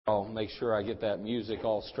I'll make sure I get that music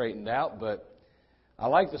all straightened out, but I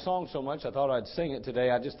like the song so much I thought I'd sing it today.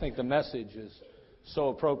 I just think the message is so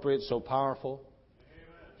appropriate, so powerful.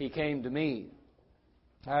 He came to me.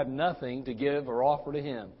 I had nothing to give or offer to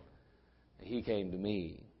Him. He came to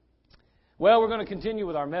me. Well, we're going to continue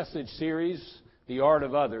with our message series, The Art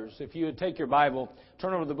of Others. If you would take your Bible,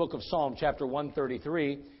 turn over to the book of Psalm, chapter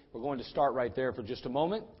 133. We're going to start right there for just a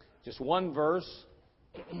moment. Just one verse.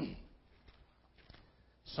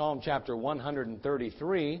 Psalm chapter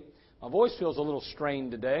 133. My voice feels a little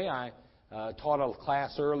strained today. I taught a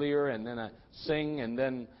class earlier and then I sing and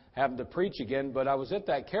then having to preach again. But I was at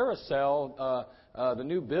that carousel, the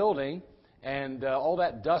new building, and all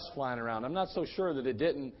that dust flying around. I'm not so sure that it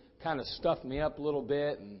didn't kind of stuff me up a little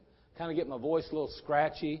bit and kind of get my voice a little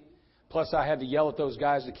scratchy. Plus I had to yell at those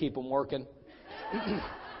guys to keep them working. It's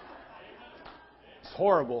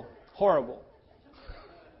horrible. Horrible.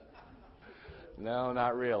 No,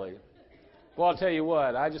 not really. Well, I'll tell you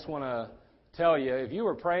what, I just want to tell you, if you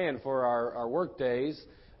were praying for our work days,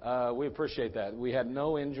 we appreciate that. We had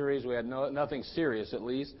no injuries. We had nothing serious, at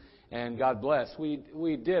least, and God bless.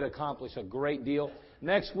 We did accomplish a great deal.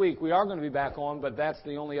 Next week, we are going to be back on, but that's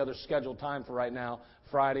the only other scheduled time for right now.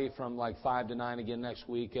 Friday from like 5 to 9 again next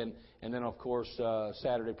week, and then, of course,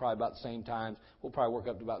 Saturday probably about the same time. We'll probably work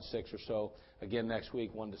up to about 6 or so again next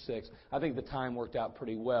week, 1 to 6. I think the time worked out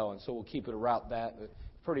pretty well, and so we'll keep it around that.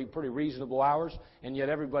 Pretty reasonable hours, and yet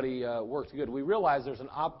everybody worked good. We realize there's an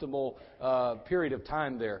optimal period of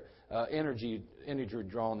time there, energy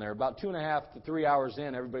drawn there. About 2.5 to 3 hours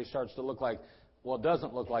in, everybody starts to look like, well, it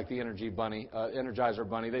doesn't look like the Energizer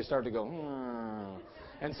Bunny. They start to go,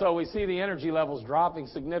 And so we see the energy levels dropping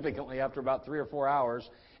significantly after about 3 or 4 hours.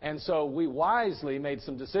 And so we wisely made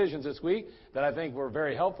some decisions this week that I think were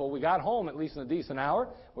very helpful. We got home at least in a decent hour.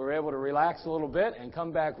 We were able to relax a little bit and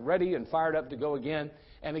come back ready and fired up to go again.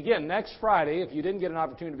 And again, next Friday, if you didn't get an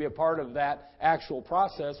opportunity to be a part of that actual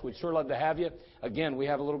process, we'd sure love to have you. Again, we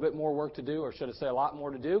have a little bit more work to do, or should I say a lot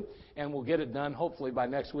more to do, and we'll get it done. Hopefully by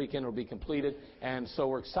next weekend it'll be completed. And so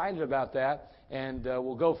we're excited about that, and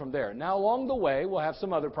we'll go from there. Now, along the way, we'll have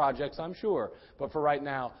some other projects, I'm sure. But for right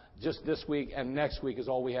now, just this week and next week is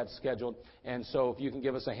all we have scheduled. And so if you can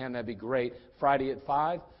give us a hand, that'd be great. Friday at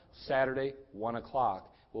 5, Saturday, 1 o'clock.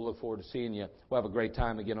 We'll look forward to seeing you. We'll have a great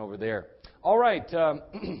time again over there. All right.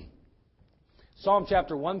 Psalm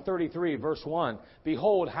chapter 133, verse 1.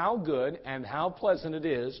 Behold, how good and how pleasant it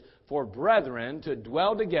is for brethren to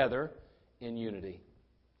dwell together in unity.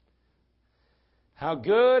 How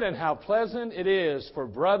good and how pleasant it is for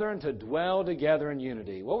brethren to dwell together in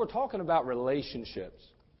unity. Well, we're talking about relationships.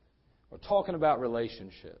 We're talking about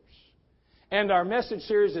relationships. And our message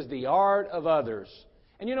series is The Art of Others.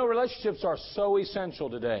 And you know, relationships are so essential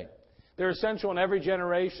today. They're essential in every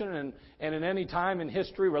generation and in any time in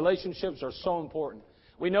history. Relationships are so important.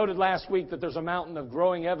 We noted last week that there's a mountain of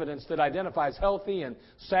growing evidence that identifies healthy and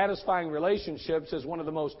satisfying relationships as one of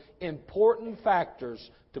the most important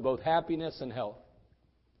factors to both happiness and health.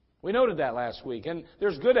 We noted that last week. And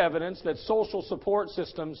there's good evidence that social support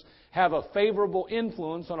systems have a favorable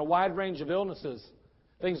influence on a wide range of illnesses.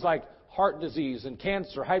 Things like heart disease and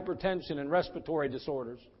cancer, hypertension and respiratory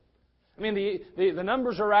disorders. I mean, the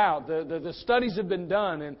numbers are out. The studies have been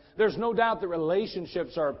done. And there's no doubt that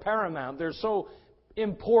relationships are paramount. They're so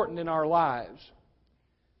important in our lives.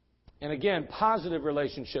 And again, positive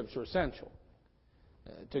relationships are essential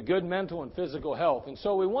to good mental and physical health. And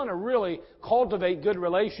so we want to really cultivate good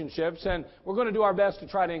relationships. And we're going to do our best to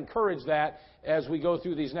try to encourage that as we go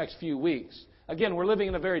through these next few weeks. Again, we're living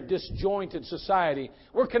in a very disjointed society.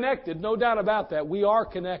 We're connected, no doubt about that. We are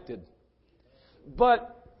connected.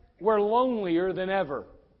 But we're lonelier than ever.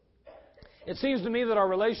 It seems to me that our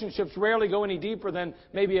relationships rarely go any deeper than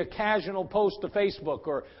maybe a casual post to Facebook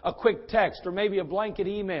or a quick text or maybe a blanket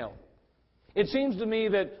email. It seems to me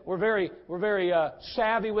that we're very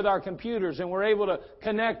savvy with our computers and we're able to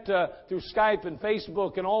connect through Skype and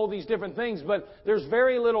Facebook and all these different things, but there's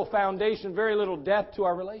very little foundation, very little depth to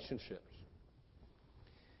our relationships.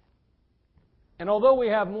 And although we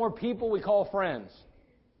have more people we call friends,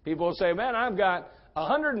 people will say, man, I've got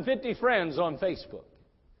 150 friends on Facebook.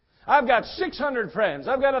 I've got 600 friends.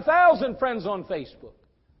 I've got 1,000 friends on Facebook.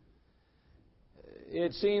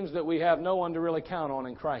 It seems that we have no one to really count on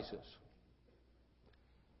in crisis.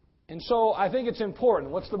 And so I think it's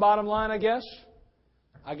important. What's the bottom line, I guess?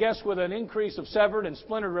 I guess with an increase of severed and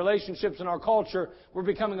splintered relationships in our culture, we're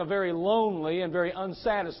becoming a very lonely and very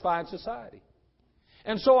unsatisfied society.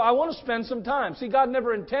 And so I want to spend some time. See, God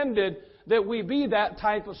never intended that we be that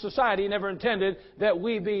type of society. He never intended that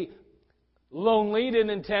we be lonely. He didn't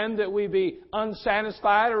intend that we be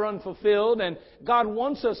unsatisfied or unfulfilled. And God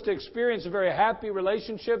wants us to experience very happy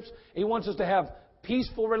relationships. He wants us to have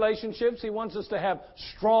peaceful relationships. He wants us to have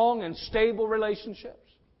strong and stable relationships.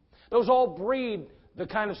 Those all breed the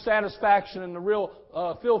kind of satisfaction and the real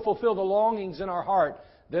fulfill the longings in our heart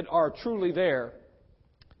that are truly there.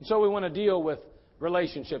 And so we want to deal with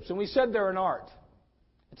relationships. And we said they're an art.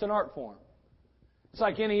 It's an art form. It's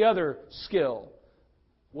like any other skill.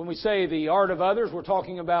 When we say the art of others, we're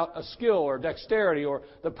talking about a skill or dexterity or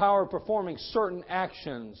the power of performing certain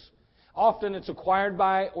actions. Often it's acquired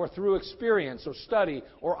by or through experience or study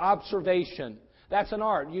or observation. That's an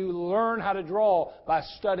art. You learn how to draw by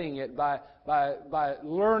studying it, by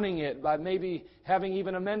learning it, by maybe having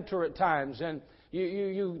even a mentor at times. And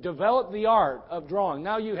you develop the art of drawing.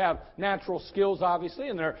 Now you have natural skills, obviously,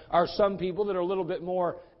 and there are some people that are a little bit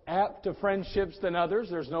more apt to friendships than others,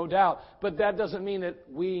 there's no doubt. But that doesn't mean that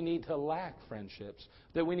we need to lack friendships,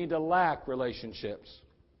 that we need to lack relationships.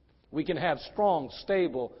 We can have strong,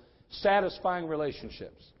 stable, satisfying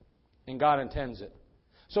relationships, and God intends it.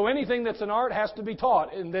 So anything that's an art has to be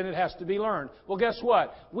taught, and then it has to be learned. Well, guess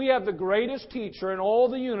what? We have the greatest teacher in all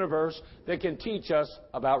the universe that can teach us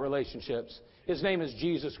about relationships. His name is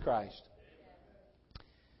Jesus Christ.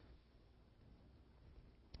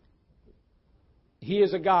 He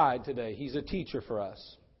is a guide today. He's a teacher for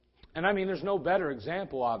us. And I mean, there's no better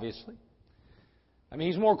example, obviously. I mean,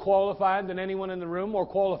 He's more qualified than anyone in the room, more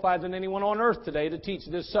qualified than anyone on earth today to teach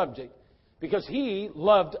this subject. Because He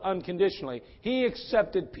loved unconditionally. He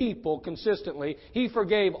accepted people consistently. He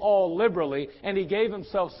forgave all liberally. And He gave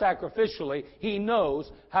Himself sacrificially. He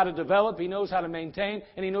knows how to develop, He knows how to maintain,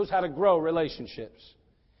 and He knows how to grow relationships.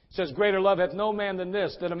 It says, greater love hath no man than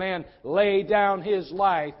this, that a man lay down his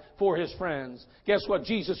life for his friends. Guess what?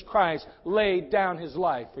 Jesus Christ laid down His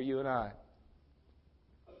life for you and I.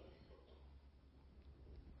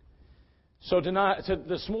 So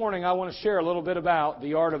this morning, I want to share a little bit about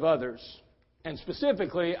the art of others. And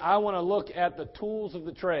specifically, I want to look at the tools of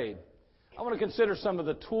the trade. I want to consider some of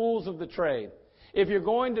the tools of the trade. If you're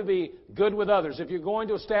going to be good with others, if you're going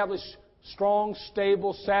to establish strong,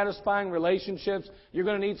 stable, satisfying relationships, you're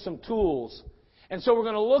going to need some tools. And so we're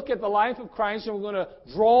going to look at the life of Christ and we're going to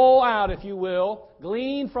draw out, if you will,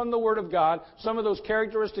 glean from the Word of God some of those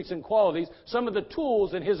characteristics and qualities, some of the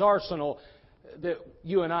tools in His arsenal that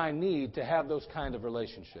you and I need to have those kind of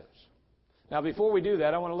relationships. Now, before we do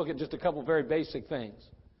that, I want to look at just a couple very basic things.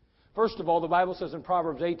 First of all, the Bible says in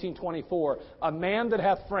Proverbs 18:24, a man that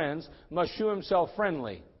hath friends must shew himself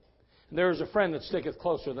friendly. There is a friend that sticketh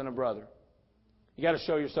closer than a brother. You got to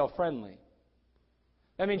show yourself friendly.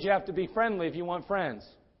 That means you have to be friendly if you want friends.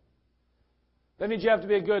 That means you have to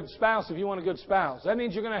be a good spouse if you want a good spouse. That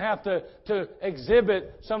means you're going to have to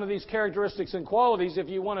exhibit some of these characteristics and qualities if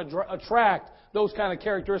you want to attract those kind of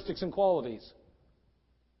characteristics and qualities.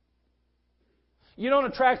 You don't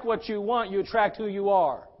attract what you want, you attract who you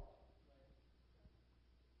are.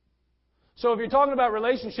 So if you're talking about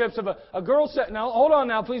relationships, if a girl said, now hold on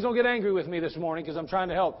now, please don't get angry with me this morning because I'm trying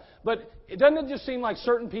to help. But doesn't it just seem like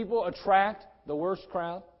certain people attract the worst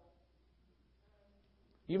crowd?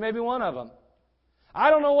 You may be one of them. I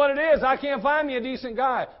don't know what it is. I can't find me a decent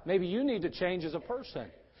guy. Maybe you need to change as a person.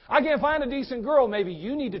 I can't find a decent girl. Maybe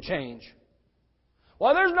you need to change.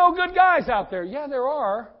 Well, there's no good guys out there. Yeah, there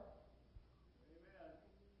are.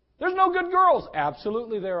 There's no good girls.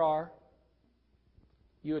 Absolutely there are.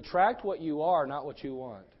 You attract what you are, not what you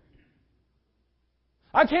want.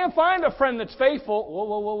 I can't find a friend that's faithful. Whoa,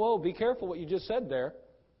 whoa, whoa, whoa. Be careful what you just said there.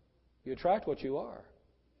 You attract what you are.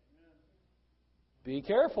 Be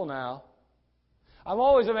careful now. I'm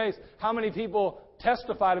always amazed how many people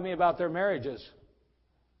testify to me about their marriages.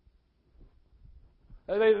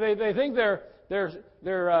 They think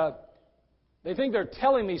they think they're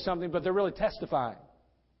telling me something, but they're really testifying.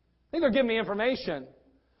 I think they're giving me information.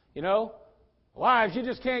 You know, wives, you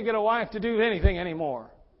just can't get a wife to do anything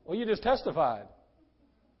anymore. Well, you just testified.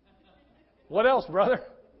 What else, brother?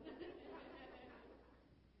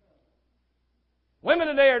 Women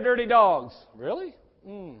today are dirty dogs. Really?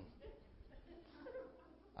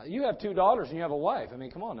 You have 2 daughters and you have a wife. I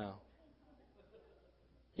mean, come on now.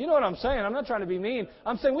 You know what I'm saying? I'm not trying to be mean.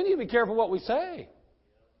 I'm saying we need to be careful what we say.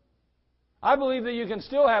 I believe that you can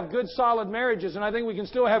still have good, solid marriages, and I think we can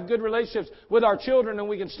still have good relationships with our children, and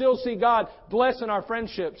we can still see God blessing our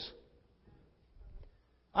friendships.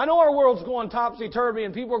 I know our world's going topsy-turvy,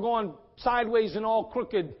 and people are going sideways and all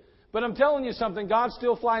crooked, but I'm telling you something, God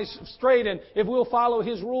still flies straight, and if we'll follow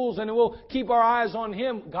His rules and we'll keep our eyes on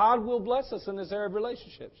Him, God will bless us in this area of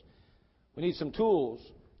relationships. We need some tools.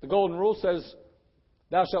 The golden rule says,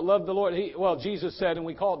 Thou shalt love the Lord. Jesus said, and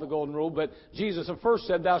we call it the golden rule, but Jesus at first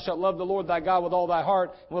said, Thou shalt love the Lord thy God with all thy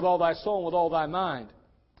heart, and with all thy soul, and with all thy mind.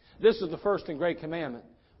 This is the first and great commandment.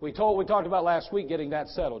 We talked about last week getting that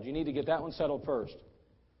settled. You need to get that one settled first.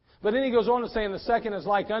 But then he goes on to say, and the second is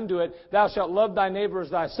like unto it, Thou shalt love thy neighbor as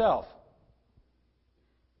thyself.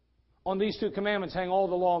 On these two commandments hang all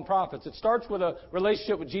the law and prophets. It starts with a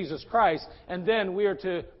relationship with Jesus Christ, and then we are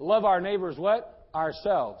to love our neighbors what?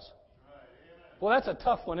 Ourselves. Well, that's a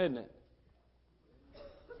tough one, isn't it?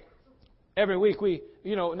 Every week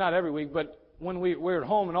not every week, but when we're at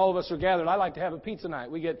home and all of us are gathered, I like to have a pizza night.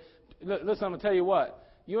 Listen, I'm going to tell you what.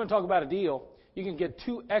 You want to talk about a deal? You can get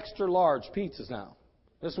 2 extra large pizzas now.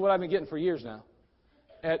 This is what I've been getting for years now.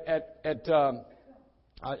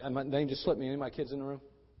 My name just slipped me. Any of my kids in the room?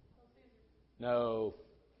 No.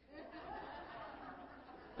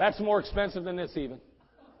 That's more expensive than this even.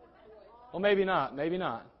 Well, maybe not. Maybe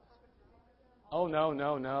not. Oh,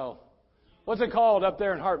 no. What's it called up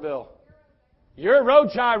there in Hartville? Your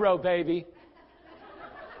road gyro, baby.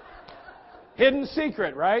 Hidden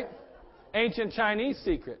secret, right? Ancient Chinese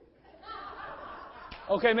secret.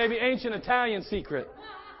 Okay, maybe ancient Italian secret.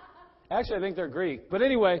 Actually, I think they're Greek. But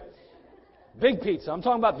anyway, big pizza. I'm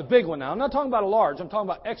talking about the big one now. I'm not talking about a large. I'm talking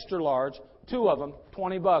about extra large. 2 of them,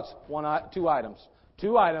 $20. 2 items.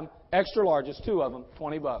 2 items, extra larges, 2 of them,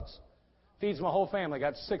 $20. Feeds my whole family.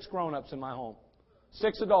 Got 6 grown-ups in my home.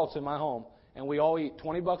 6 adults in my home. And we all eat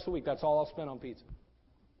 $20 a week. That's all I'll spend on pizza.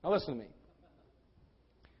 Now listen to me.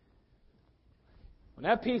 When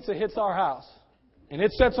that pizza hits our house and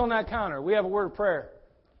it sits on that counter, we have a word of prayer.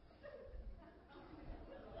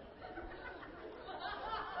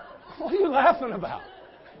 What are you laughing about?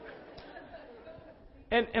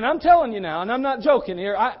 And I'm telling you now, and I'm not joking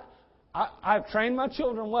here, I've trained my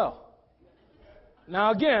children well.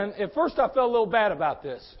 Now again, at first I felt a little bad about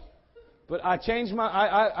this. But I changed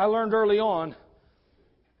I learned early on,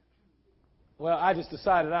 well, I just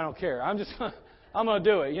decided I don't care. I'm going to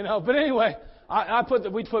do it, But anyway,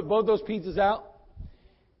 we put both those pizzas out.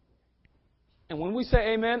 And when we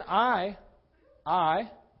say amen, I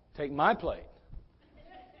take my plate.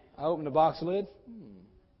 I open the box lid.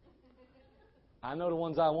 I know the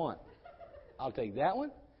ones I want. I'll take that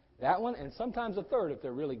one, and sometimes a third if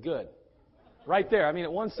they're really good. Right there.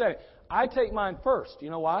 At one setting. I take mine first. You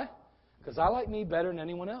know why? Because I like me better than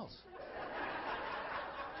anyone else.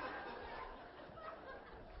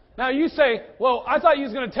 Now you say, well, I thought you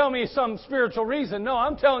was going to tell me some spiritual reason. No,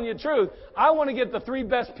 I'm telling you the truth. I want to get the 3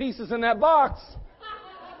 best pieces in that box.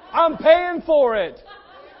 I'm paying for it.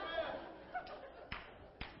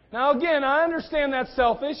 Now again, I understand that's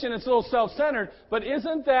selfish and it's a little self-centered, but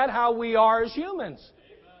isn't that how we are as humans?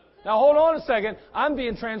 Now hold on a second. I'm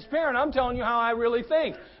being transparent. I'm telling you how I really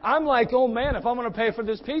think. I'm like, oh man, if I'm going to pay for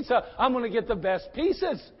this pizza, I'm going to get the best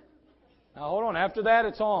pieces. Now hold on. After that,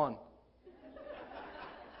 it's on.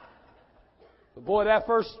 But boy, that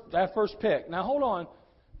first pick. Now hold on.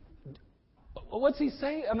 What's he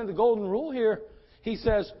say? The golden rule here. He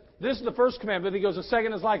says, this is the first commandment. He goes, the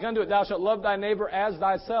second is like unto it. Thou shalt love thy neighbor as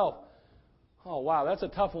thyself. Oh wow, that's a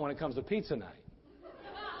tough one when it comes to pizza night.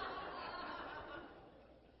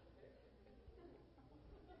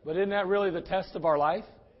 But isn't that really the test of our life?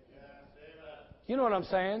 You know what I'm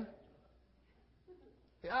saying?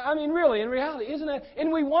 Really, in reality, isn't it?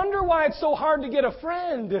 And we wonder why it's so hard to get a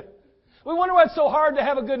friend. We wonder why it's so hard to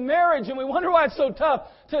have a good marriage, and we wonder why it's so tough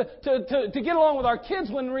to get along with our kids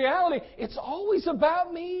when in reality, it's always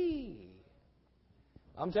about me.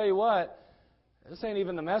 I'm telling you what, this ain't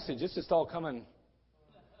even the message. It's just all coming.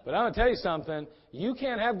 But I'm going to tell you something. You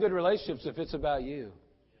can't have good relationships if it's about you.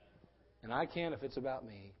 And I can if it's about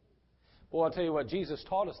me. Boy, I'll tell you what, Jesus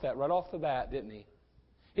taught us that right off the bat, didn't He?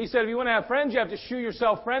 He said, if you want to have friends, you have to shew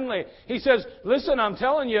yourself friendly. He says, listen, I'm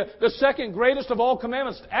telling you, the second greatest of all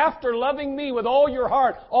commandments, after loving me with all your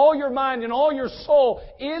heart, all your mind, and all your soul,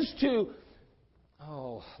 is to,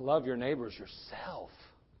 love your neighbors yourself.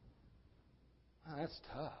 Oh, that's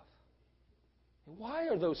tough. Why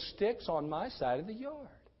are those sticks on my side of the yard?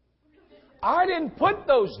 I didn't put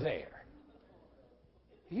those there.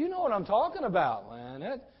 You know what I'm talking about,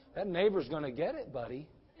 man. That neighbor's going to get it, buddy.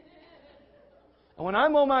 And when I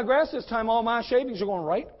mow my grass this time, all my shavings are going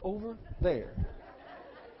right over there.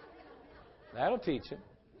 That'll teach him.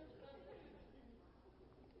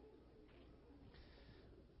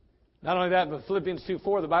 Not only that, but Philippians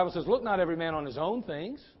 2:4, the Bible says, look not every man on his own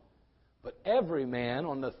things, but every man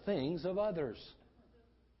on the things of others.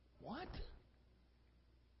 What?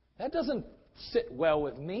 That doesn't sit well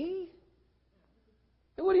with me.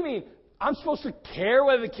 What do you mean? I'm supposed to care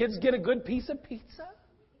whether the kids get a good piece of pizza?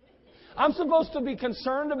 I'm supposed to be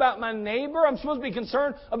concerned about my neighbor. I'm supposed to be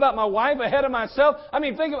concerned about my wife ahead of myself. I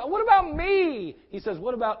mean, think about, what about me? He says,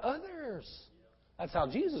 what about others? That's how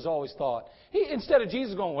Jesus always thought. Instead of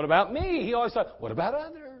Jesus going, what about me? He always thought, what about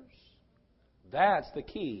others? That's the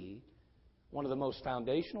key. One of the most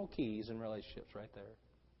foundational keys in relationships right there.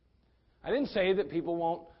 I didn't say that people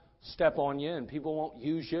won't step on you and people won't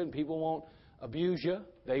use you and people won't abuse you.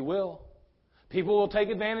 They will. People will take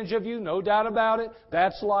advantage of you, no doubt about it.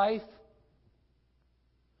 That's life.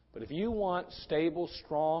 But if you want stable,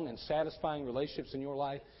 strong, and satisfying relationships in your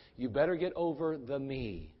life, you better get over the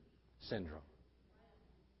me syndrome.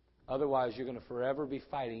 Otherwise, you're going to forever be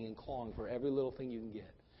fighting and clawing for every little thing you can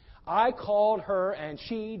get. I called her and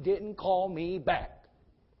she didn't call me back.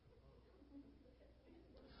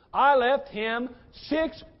 I left him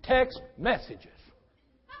 6 text messages.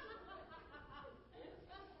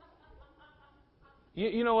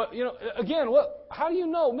 You know what? Again, how do you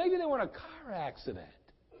know? Maybe they were in a car accident.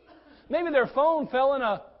 Maybe their phone fell in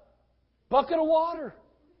a bucket of water.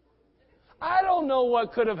 I don't know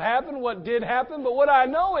what could have happened, what did happen, but what I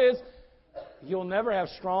know is you'll never have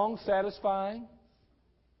strong, satisfying,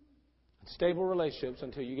 stable relationships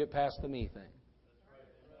until you get past the me thing.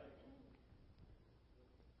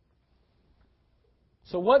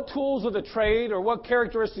 So what tools of the trade or what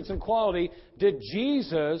characteristics and quality did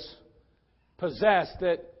Jesus possess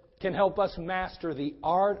that can help us master the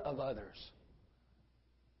art of others?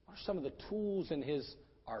 What are some of the tools in His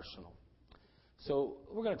arsenal? So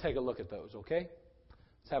we're going to take a look at those, okay?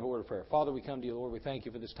 Let's have a word of prayer. Father, we come to you, Lord. We thank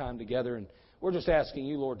you for this time together. And we're just asking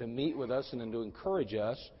you, Lord, to meet with us and then to encourage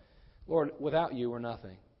us. Lord, without you, we're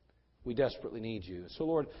nothing. We desperately need you. So,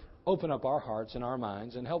 Lord, open up our hearts and our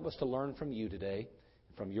minds and help us to learn from you today,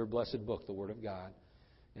 from your blessed book, the Word of God.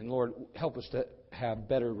 And, Lord, help us to have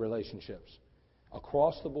better relationships,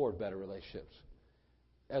 across the board better relationships,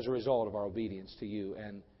 as a result of our obedience to you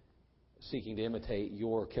and seeking to imitate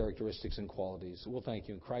your characteristics and qualities. We'll thank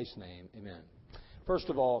you in Christ's name. Amen. First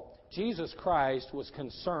of all, Jesus Christ was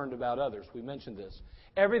concerned about others. We mentioned this.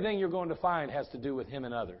 Everything you're going to find has to do with Him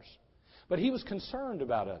and others. But He was concerned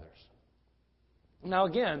about others. Now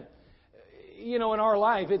again, in our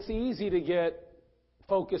life, it's easy to get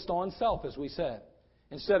focused on self, as we said,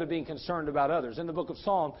 instead of being concerned about others. In the book of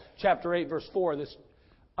Psalm, chapter 8, verse 4, this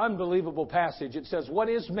unbelievable passage, it says, "What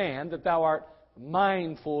is man that thou art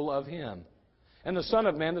mindful of him, and the Son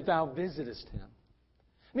of Man that thou visitest him?"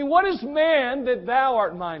 I mean, what is man that thou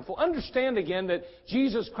art mindful? Understand again that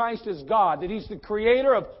Jesus Christ is God, that He's the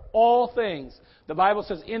creator of all things. The Bible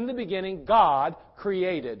says, in the beginning, God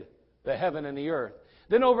created the heaven and the earth.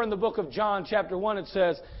 Then over in the book of John, chapter 1, it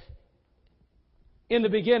says, in the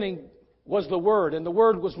beginning was the Word, and the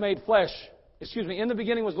Word was made flesh. In the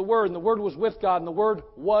beginning was the Word, and the Word was with God, and the Word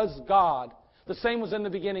was God. The same was in the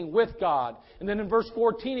beginning with God. And then in verse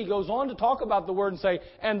 14, he goes on to talk about the Word and say,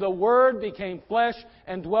 and the Word became flesh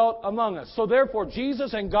and dwelt among us. So therefore,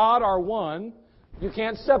 Jesus and God are one. You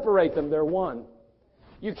can't separate them. They're one.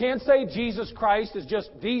 You can't say Jesus Christ is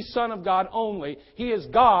just the Son of God only. He is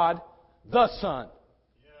God, the Son.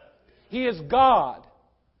 He is God.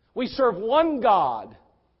 We serve one God.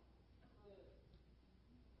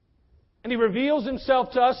 And He reveals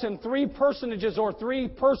Himself to us in 3 personages, or 3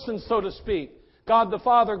 persons, so to speak. God the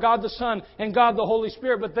Father, God the Son, and God the Holy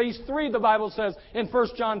Spirit. But these 3, the Bible says in 1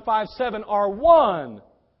 John 5:7, are one.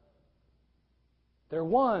 They're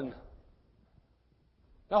one.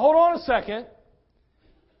 Now hold on a second.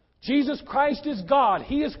 Jesus Christ is God.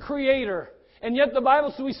 He is Creator. And yet the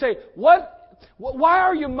Bible says, we say, why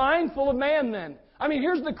are you mindful of man then? I mean,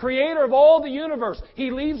 here's the Creator of all the universe.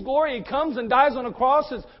 He leaves glory, He comes and dies on a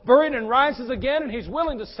cross, is buried and rises again, and He's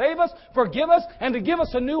willing to save us, forgive us, and to give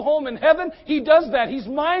us a new home in heaven. He does that. He's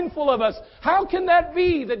mindful of us. How can that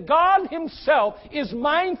be that God Himself is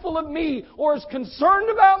mindful of me or is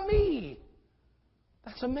concerned about me?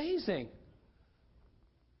 That's amazing.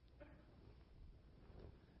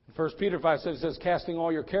 1 Peter 5 says, casting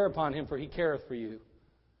all your care upon Him, for He careth for you.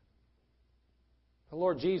 The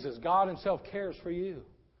Lord Jesus, God Himself cares for you.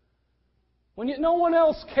 When no one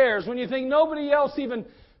else cares, when you think nobody else even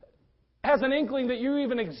has an inkling that you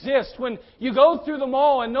even exist, when you go through the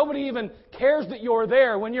mall and nobody even cares that you're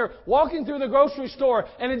there, when you're walking through the grocery store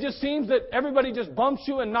and it just seems that everybody just bumps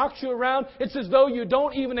you and knocks you around, it's as though you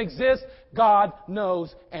don't even exist. God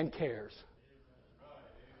knows and cares.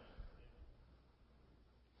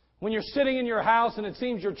 When you're sitting in your house and it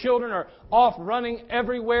seems your children are off running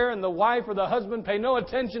everywhere and the wife or the husband pay no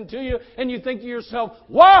attention to you and you think to yourself,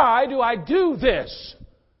 why do I do this?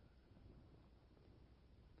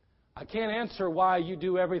 I can't answer why you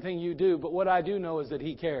do everything you do, but what I do know is that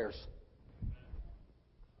He cares.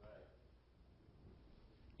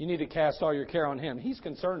 You need to cast all your care on Him. He's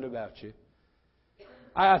concerned about you.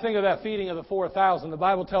 I think of that feeding of the 4,000. The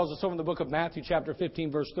Bible tells us over in the book of Matthew chapter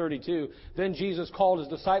 15 verse 32, then Jesus called His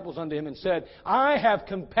disciples unto Him and said, I have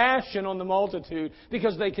compassion on the multitude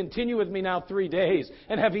because they continue with me now 3 days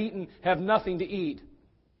and have nothing to eat.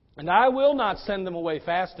 And I will not send them away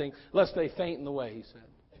fasting lest they faint in the way, He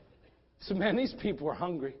said. So man, these people are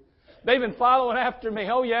hungry. They've been following after me.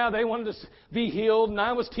 Oh yeah, they wanted to be healed, and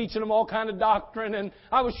I was teaching them all kind of doctrine, and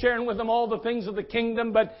I was sharing with them all the things of the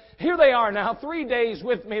kingdom. But here they are now, 3 days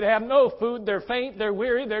with me. They have no food. They're faint. They're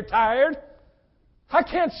weary. They're tired. I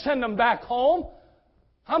can't send them back home.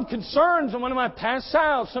 I'm concerned someone might pass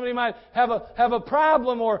out. Somebody might have a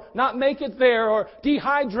problem or not make it there or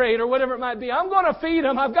dehydrate or whatever it might be. I'm going to feed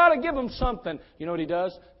them. I've got to give them something. You know what He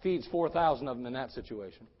does? Feeds 4,000 of them in that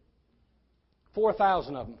situation.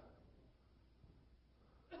 4,000 of them.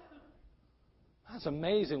 That's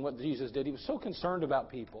amazing what Jesus did. He was so concerned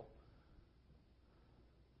about people.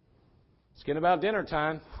 It's getting about dinner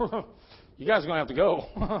time. You guys are going to have to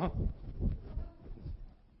go.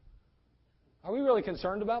 Are we really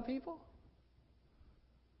concerned about people?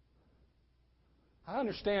 I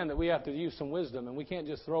understand that we have to use some wisdom, and we can't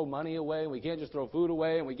just throw money away, and we can't just throw food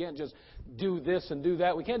away, and we can't just do this and do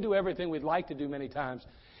that. We can't do everything we'd like to do many times.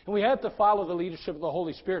 And we have to follow the leadership of the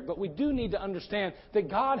Holy Spirit. But we do need to understand that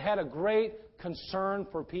God had a great concern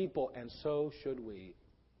for people, and so should we.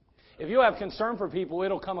 If you have concern for people,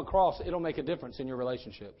 it'll come across, it'll make a difference in your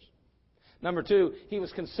relationships. Number 2, He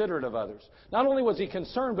was considerate of others. Not only was He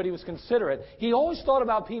concerned, but He was considerate. He always thought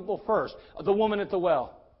about people first. The woman at the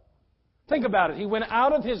well. Think about it. He went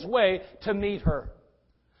out of His way to meet her.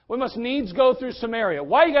 We must needs go through Samaria.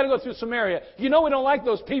 Why you got to go through Samaria? You know we don't like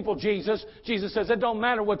those people, Jesus. Jesus says, it don't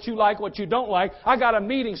matter what you like, what you don't like. I got a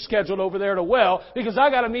meeting scheduled over there at a well because I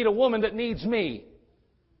got to meet a woman that needs me.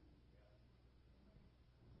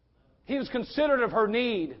 He was considerate of her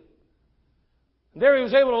need. There He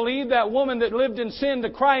was able to lead that woman that lived in sin to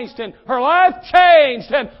Christ, and her life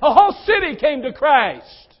changed, and a whole city came to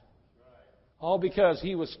Christ. All because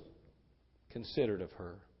He was considerate of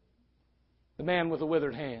her. The man with a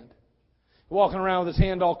withered hand. Walking around with his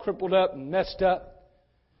hand all crippled up and messed up.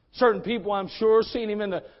 Certain people, I'm sure, seen him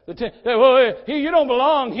in the tent. Well, you don't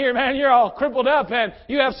belong here, man. You're all crippled up and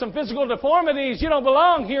you have some physical deformities. You don't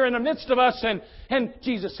belong here in the midst of us. And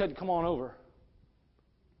Jesus said, come on over.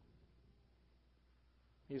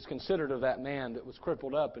 He was considerate of that man that was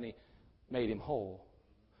crippled up, and He made him whole.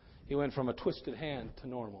 He went from a twisted hand to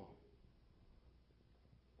normal.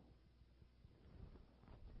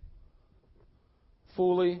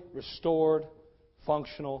 Fully restored,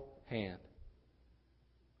 functional hand.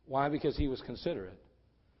 Why? Because He was considerate.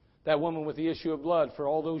 That woman with the issue of blood for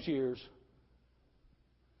all those years,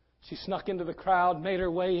 she snuck into the crowd, made her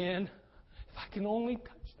way in. If I can only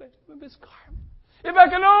touch the hem of His garment. If I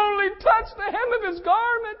can only touch the hem of His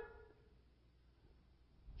garment.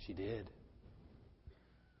 She did.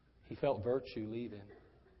 He felt virtue leaving.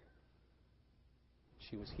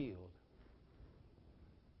 She was healed.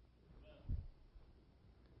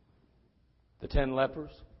 The 10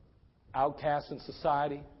 lepers, outcasts in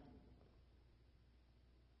society,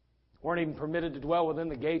 weren't even permitted to dwell within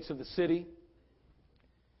the gates of the city.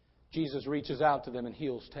 Jesus reaches out to them and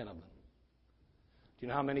heals 10 of them. Do you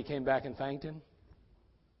know how many came back and thanked Him?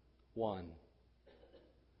 1.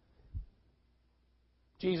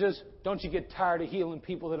 Jesus, don't you get tired of healing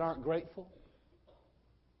people that aren't grateful?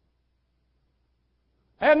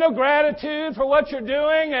 Have no gratitude for what you're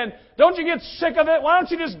doing, and don't you get sick of it? Why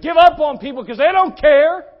don't you just give up on people because they don't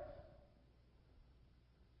care?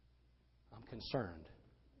 I'm concerned,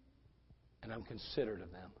 and I'm considerate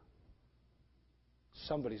of them.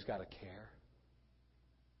 Somebody's got to care.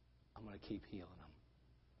 I'm going to keep healing them.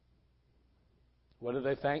 Whether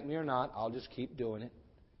they thank me or not, I'll just keep doing it.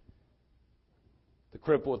 The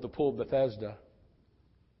cripple at the pool of Bethesda,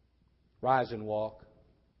 rise and walk.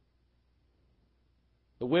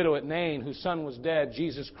 The widow at Nain, whose son was dead,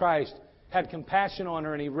 Jesus Christ had compassion on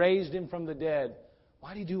her and He raised him from the dead.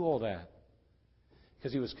 Why did He do all that?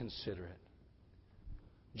 Because He was considerate.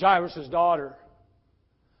 Jairus' daughter.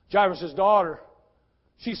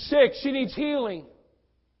 She's sick. She needs healing.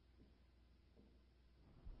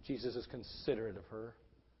 Jesus is considerate of her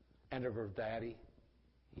and of her daddy.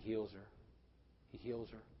 He heals her. He heals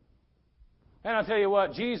her. And I'll tell you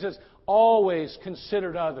what, Jesus always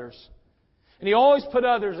considered others. And He always put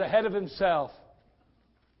others ahead of Himself.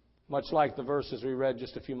 Much like the verses we read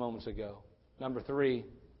just a few moments ago. Number three.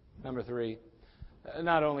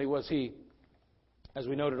 Not only was He, as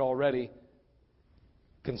we noted already,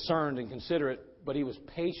 concerned and considerate, but He was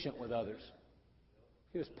patient with others.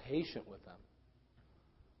 He was patient with them.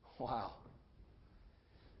 Wow.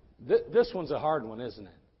 This one's a hard one, isn't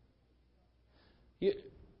it?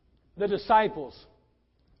 The disciples,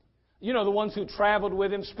 the ones who traveled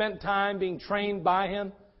with Him, spent time being trained by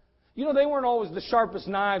Him, they weren't always the sharpest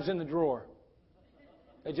knives in the drawer.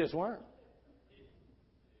 They just weren't.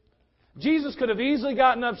 Jesus could have easily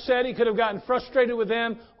gotten upset. He could have gotten frustrated with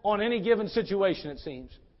them on any given situation, it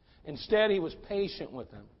seems. Instead, He was patient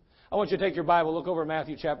with them. I want you to take your Bible, look over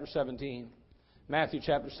Matthew chapter 17. Matthew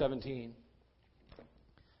chapter 17.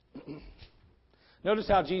 Notice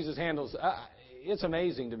how Jesus handles. It's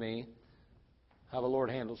amazing to me how the Lord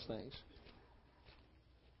handles things.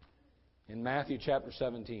 In Matthew chapter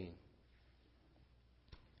 17.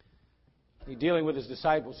 He's dealing with His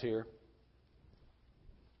disciples here.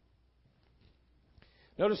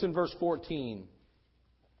 Notice in verse 14.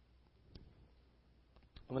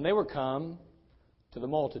 When they were come to the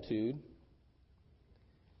multitude,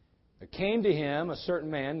 there came to Him a certain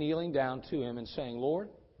man kneeling down to Him and saying, Lord,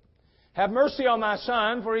 have mercy on my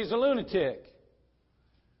son, for he's a lunatic.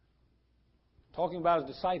 Talking about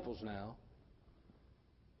His disciples now.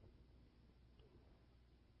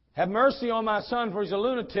 Have mercy on my son, for he's a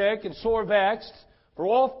lunatic and sore vexed. For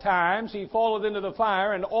oft times he falleth into the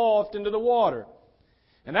fire, and oft into the water.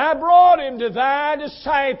 And I brought him to thy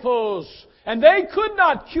disciples, and they could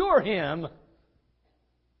not cure him.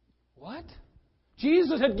 What?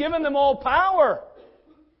 Jesus had given them all power.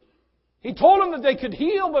 He told them that they could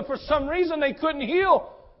heal, but for some reason they couldn't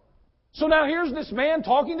heal. So now here's this man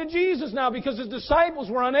talking to Jesus now because His disciples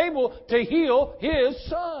were unable to heal his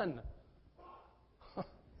son.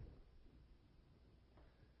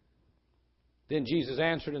 Then Jesus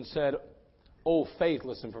answered and said, O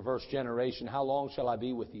faithless and perverse generation, how long shall I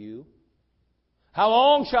be with you? How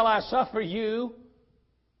long shall I suffer you?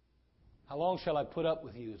 How long shall I put up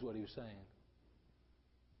with you, is what He was saying.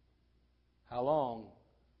 How long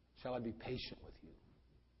shall I be patient with you?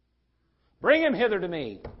 Bring him hither to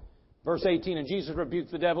me. Verse 18, and Jesus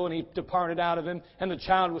rebuked the devil, and he departed out of him, and the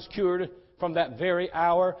child was cured from that very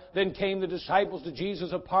hour. Then came the disciples to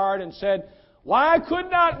Jesus apart and said, Why could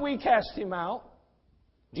not we cast him out?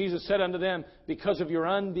 Jesus said unto them, Because of your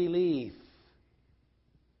unbelief.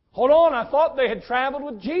 Hold on, I thought they had traveled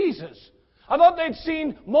with Jesus. I thought they'd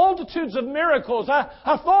seen multitudes of miracles.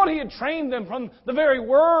 I thought He had trained them from the very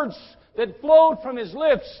words that flowed from His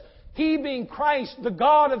lips. He being Christ, the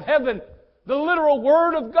God of heaven, the literal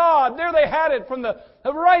Word of God. There they had it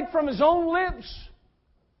right from His own lips.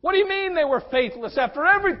 What do you mean they were faithless after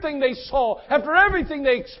everything they saw, after everything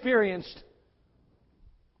they experienced?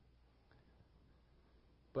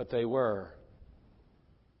 But they were.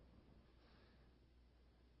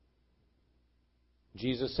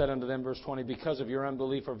 Jesus said unto them, verse 20, Because of your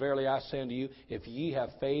unbelief, for verily I say unto you, if ye have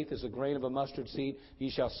faith as a grain of a mustard seed, ye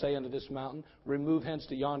shall say unto this mountain, Remove hence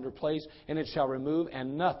to yonder place, and it shall remove,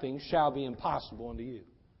 and nothing shall be impossible unto you.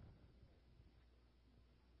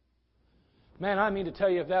 Man, I mean to tell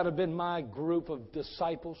you, if that had been my group of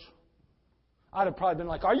disciples, I'd have probably been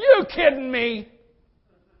like, Are you kidding me?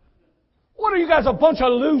 What are you guys, a bunch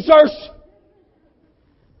of losers?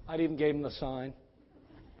 I'd even gave them the sign.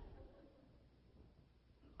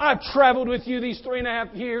 I've traveled with you these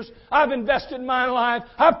 3.5 years. I've invested my life.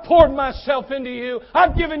 I've poured myself into you.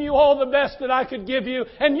 I've given you all the best that I could give you.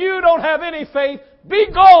 And you don't have any faith. Be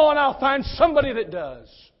gone. I'll find somebody that does.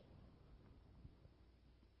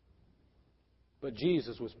 But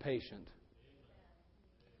Jesus was patient.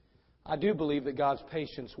 I do believe that God's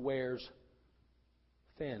patience wears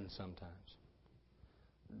thin sometimes.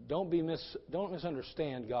 Don't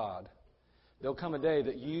misunderstand God. There'll come a day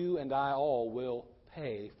that you and I all will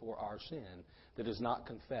pay for our sin that is not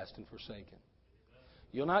confessed and forsaken.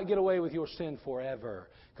 You'll not get away with your sin forever,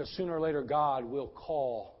 because sooner or later God will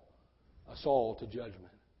call us all to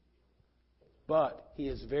judgment. But He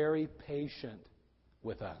is very patient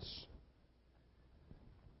with us.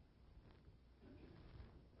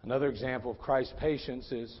 Another example of Christ's patience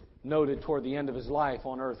is noted toward the end of His life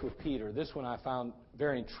on earth with Peter. This one I found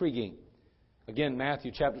very intriguing. Again,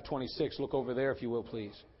 Matthew chapter 26. Look over there if you will,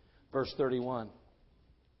 please. Verse 31.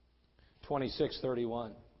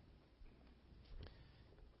 26:31.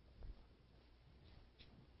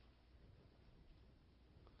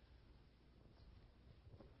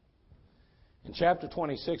 In chapter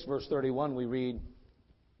 26, verse 31, we read,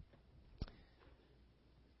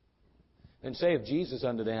 Then saith Jesus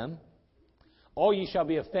unto them, All ye shall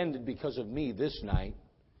be offended because of me this night.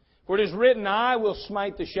 For it is written, I will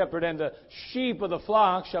smite the shepherd, and the sheep of the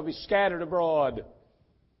flock shall be scattered abroad.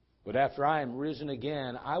 But after I am risen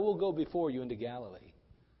again, I will go before you into Galilee.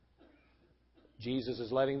 Jesus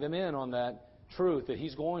is letting them in on that truth that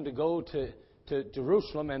He's going to go to to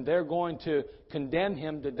Jerusalem, and they're going to condemn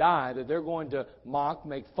him to die, that they're going to mock,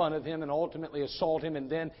 make fun of him, and ultimately assault him, and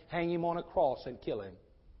then hang him on a cross and kill him.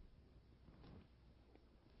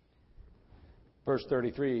 Verse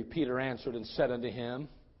 33, Peter answered and said unto him,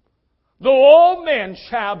 Though all men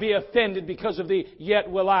shall be offended because of thee, yet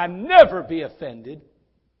will I never be offended.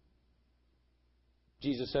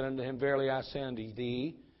 Jesus said unto him, Verily I say unto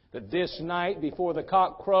thee, that this night before the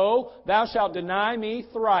cock crow, thou shalt deny me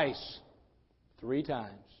thrice. 3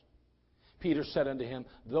 times. Peter said unto him,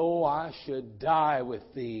 Though I should die with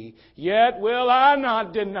thee, yet will I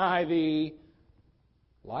not deny thee.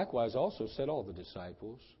 Likewise also said all the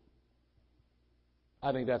disciples.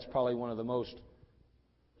 I think that's probably one of the most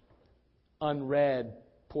unread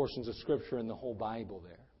portions of Scripture in the whole Bible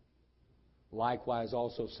there. Likewise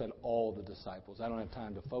also said all the disciples. I don't have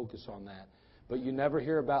time to focus on that. But you never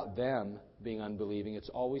hear about them being unbelieving. It's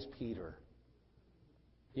always Peter.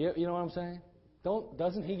 You know what I'm saying?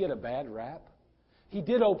 Doesn't he get a bad rap? He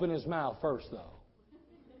did open his mouth first, though.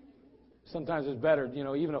 Sometimes it's better,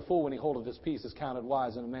 even a fool when he holdeth his peace is counted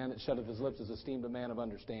wise, and a man that shutteth his lips is esteemed a man of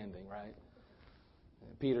understanding, right?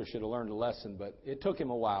 Peter should have learned a lesson, but it took him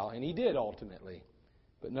a while, and he did ultimately.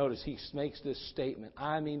 But notice he makes this statement,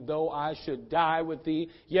 though I should die with thee,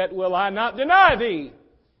 yet will I not deny thee.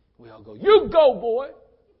 We all go, you go, boy.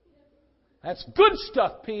 That's good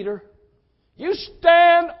stuff, Peter. You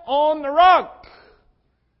stand on the rock.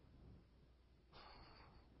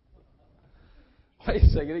 Wait a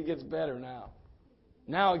second, it gets better now.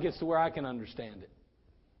 Now it gets to where I can understand it.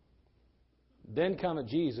 Then cometh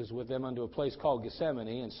Jesus with them unto a place called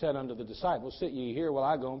Gethsemane, and said unto the disciples, Sit ye here while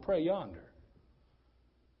I go and pray yonder.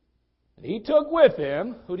 And he took with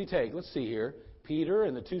him, who'd he take? Let's see here. Peter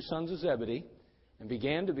and the 2 sons of Zebedee, and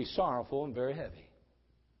began to be sorrowful and very heavy.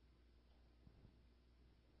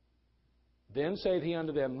 Then saith he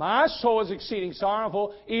unto them, My soul is exceeding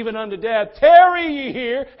sorrowful, even unto death. Tarry ye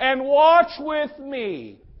here, and watch with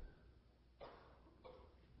me.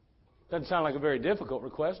 Doesn't sound like a very difficult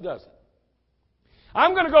request, does it?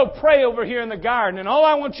 I'm going to go pray over here in the garden, and all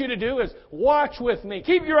I want you to do is watch with me.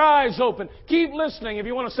 Keep your eyes open. Keep listening. If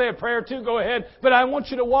you want to say a prayer too, go ahead. But I want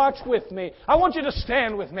you to watch with me. I want you to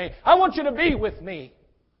stand with me. I want you to be with me.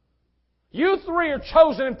 You 3 are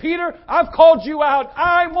chosen, and Peter, I've called you out.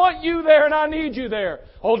 I want you there, and I need you there.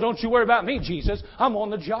 Oh, don't you worry about me, Jesus. I'm on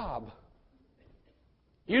the job.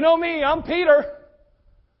 You know me, I'm Peter.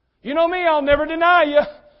 You know me, I'll never deny you.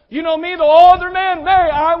 You know me, though all other men may,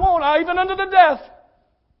 I won't, even unto the death.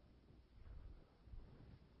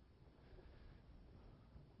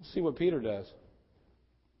 Let's see what Peter does.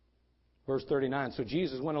 Verse 39, So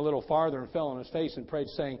Jesus went a little farther and fell on his face and prayed,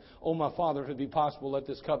 saying, O my Father, if it be possible, let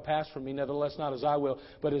this cup pass from me. Nevertheless, not as I will,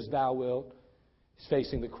 but as thou wilt. He's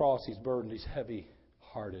facing the cross. He's burdened. He's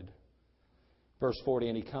heavy-hearted. Verse 40,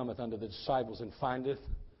 And he cometh unto the disciples and findeth.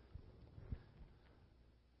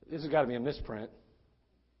 This has got to be a misprint,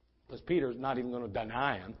 because Peter's not even going to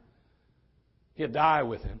deny him. He'll die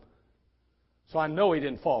with him. So I know he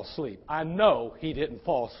didn't fall asleep. I know he didn't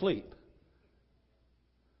fall asleep.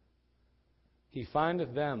 He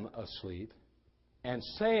findeth them asleep, and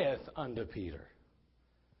saith unto Peter,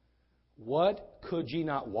 What, could ye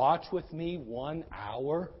not watch with me 1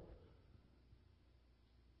 hour?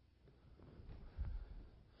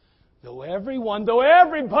 Though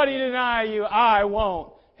everybody deny you, I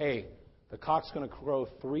won't. Hey, the cock's going to crow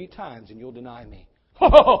 3 times, and you'll deny me.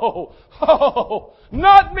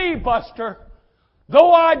 Not me, Buster.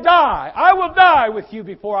 Though I die, I will die with you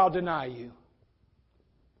before I'll deny you.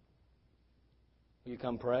 Will you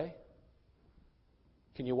come pray?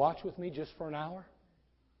 Can you watch with me just for an hour?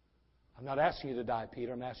 I'm not asking you to die,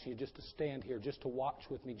 Peter. I'm asking you just to stand here, just to watch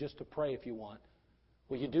with me, just to pray if you want.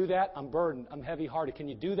 Will you do that? I'm burdened. I'm heavy-hearted. Can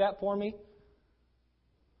you do that for me?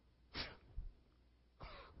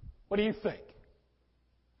 What do you think?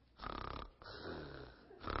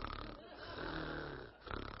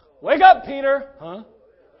 Wake up, Peter! Huh?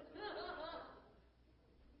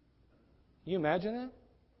 Can you imagine that?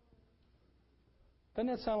 Doesn't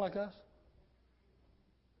that sound like us?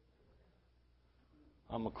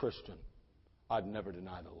 I'm a Christian. I'd never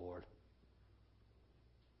deny the Lord.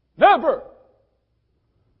 Never!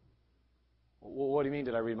 Well, what do you mean,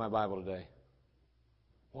 did I read my Bible today?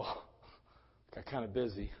 Well, got kind of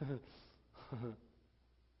busy.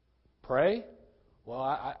 Pray? Well,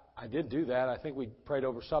 I did do that. I think we prayed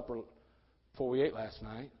over supper before we ate last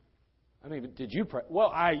night. I mean, did you pray?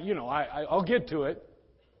 Well, I'll get to it.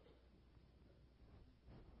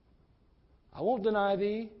 I won't deny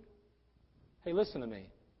thee. Hey, listen to me.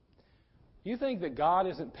 You think that God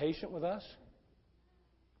isn't patient with us?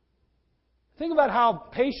 Think about how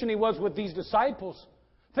patient He was with these disciples.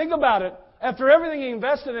 Think about it. After everything He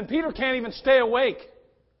invested in, Peter can't even stay awake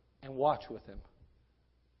and watch with Him.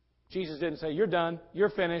 Jesus didn't say, "You're done. You're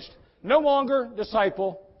finished. No longer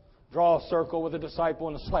disciple." Draw a circle with a disciple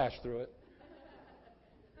and a slash through it.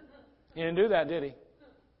 He didn't do that, did He?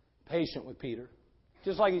 Patient with Peter.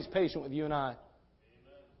 Just like He's patient with you and I.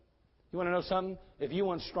 You want to know something? If you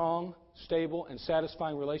want strong, stable, and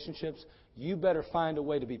satisfying relationships, you better find a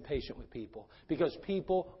way to be patient with people. Because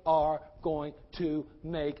people are going to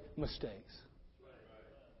make mistakes.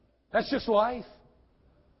 That's just life.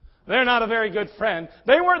 They're not a very good friend.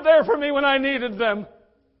 They weren't there for me when I needed them.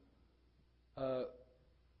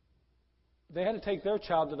 They had to take their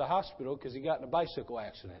child to the hospital because he got in a bicycle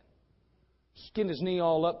accident. Skinned his knee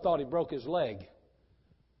all up, thought he broke his leg.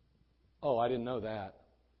 Oh, I didn't know that.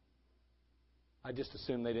 I just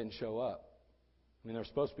assumed they didn't show up. I mean, they're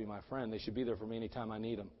supposed to be my friend. They should be there for me anytime I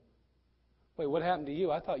need them. Wait, what happened to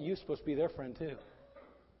you? I thought you were supposed to be their friend too.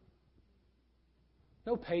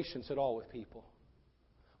 No patience at all with people.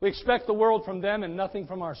 We expect the world from them and nothing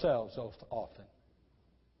from ourselves often.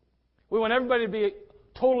 We want everybody to be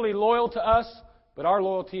totally loyal to us, but our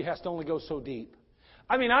loyalty has to only go so deep.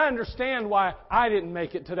 I mean, I understand why I didn't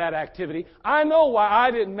make it to that activity. I know why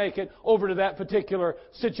I didn't make it over to that particular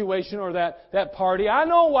situation or that party. I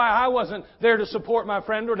know why I wasn't there to support my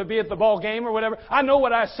friend or to be at the ball game or whatever. I know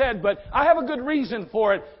what I said, but I have a good reason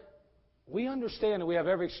for it. We understand and we have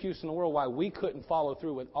every excuse in the world why we couldn't follow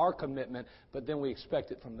through with our commitment, but then we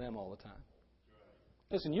expect it from them all the time.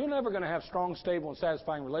 Listen, you're never going to have strong, stable, and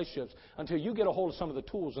satisfying relationships until you get a hold of some of the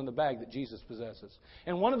tools in the bag that Jesus possesses.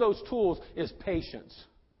 And one of those tools is patience.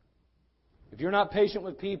 If you're not patient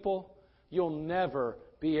with people, you'll never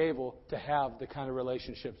be able to have the kind of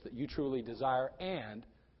relationships that you truly desire and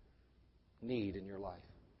need in your life.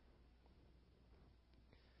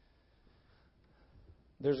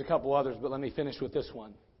 There's a couple others, but let me finish with this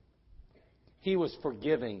one. He was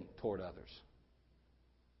forgiving toward others.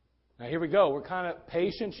 Now, here we go. We're kind of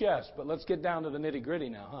patient, yes, but let's get down to the nitty-gritty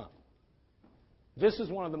now, huh? This is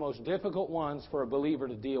one of the most difficult ones for a believer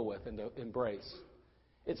to deal with and to embrace.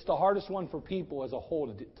 It's the hardest one for people as a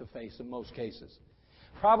whole to face in most cases.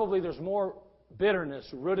 Probably there's more bitterness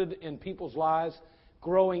rooted in people's lives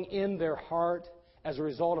growing in their heart as a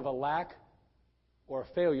result of a lack or a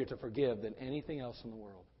failure to forgive than anything else in the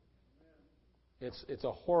world. It's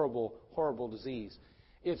a horrible, horrible disease.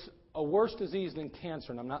 It's a worse disease than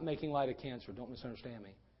cancer, and I'm not making light of cancer. Don't misunderstand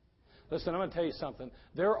me. Listen, I'm going to tell you something.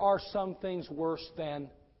 There are some things worse than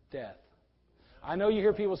death. I know you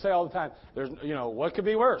hear people say all the time, what could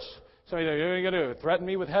be worse? Somebody, what are you going to do? Threaten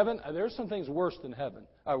me with heaven? There's some things worse than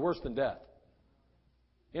worse than death.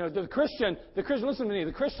 The Christian, listen to me,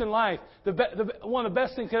 the Christian life, one of the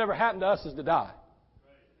best things that could ever happen to us is to die.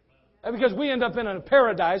 Because we end up in a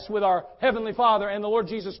paradise with our Heavenly Father and the Lord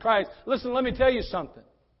Jesus Christ. Listen, let me tell you something.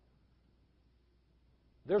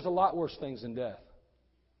 There's a lot worse things than death.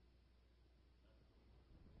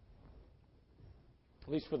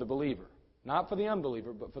 At least for the believer. Not for the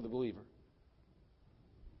unbeliever, but for the believer.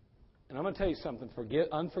 And I'm going to tell you something.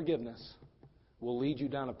 Unforgiveness will lead you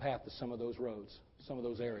down a path to some of those roads, some of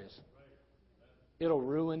those areas. It'll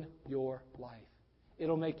ruin your life.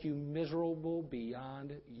 It'll make you miserable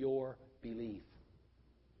beyond your belief.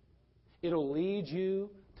 It'll lead you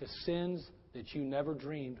to sins that you never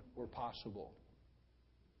dreamed were possible.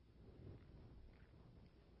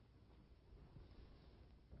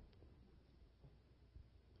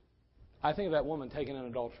 I think of that woman taken in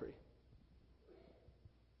adultery.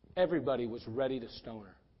 Everybody was ready to stone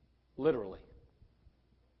her. Literally.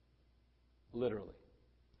 Literally.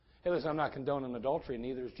 Hey, listen, I'm not condoning adultery, and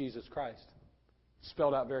neither is Jesus Christ. It's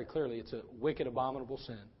spelled out very clearly. It's a wicked, abominable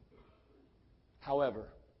sin. However,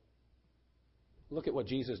 look at what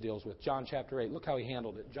Jesus deals with. John chapter 8. Look how He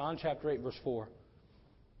handled it. John chapter 8, verse 4.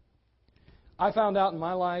 I found out in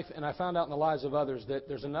my life, and I found out in the lives of others, that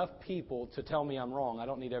there's enough people to tell me I'm wrong. I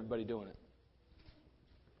don't need everybody doing it.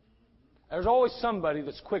 There's always somebody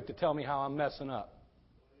that's quick to tell me how I'm messing up.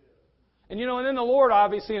 And and then the Lord,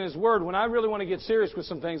 obviously, in His Word, when I really want to get serious with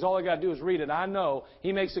some things, all I got to do is read it. I know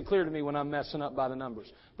He makes it clear to me when I'm messing up by the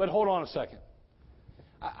numbers. But hold on a second.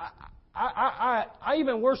 I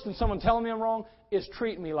even worse than someone telling me I'm wrong is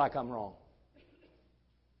treating me like I'm wrong.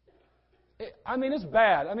 It's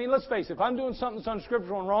bad. Let's face it. If I'm doing something that's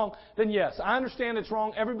unscriptural and wrong, then yes, I understand it's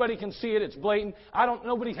wrong. Everybody can see it. It's blatant.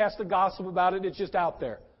 Nobody has to gossip about it. It's just out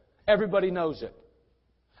there. Everybody knows it.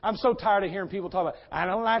 I'm so tired of hearing people talk about, I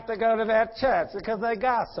don't like to go to that church because they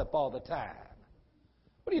gossip all the time.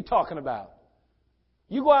 What are you talking about?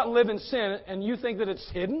 You go out and live in sin and you think that it's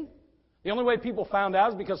hidden? The only way people found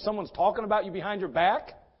out is because someone's talking about you behind your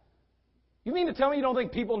back? You mean to tell me you don't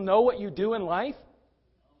think people know what you do in life?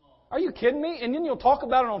 Are you kidding me? And then you'll talk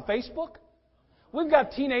about it on Facebook? We've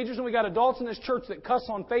got teenagers and we've got adults in this church that cuss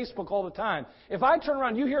on Facebook all the time. If I turn around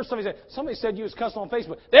and you hear somebody said you was cussing on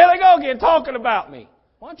Facebook, there they go again talking about me.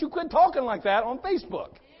 Why don't you quit talking like that on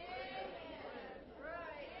Facebook?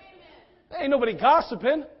 There ain't nobody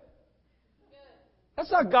gossiping.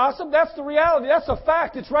 That's not gossip. That's the reality. That's a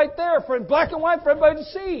fact. It's right there for in black and white for everybody to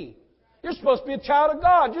see. You're supposed to be a child of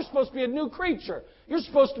God. You're supposed to be a new creature. You're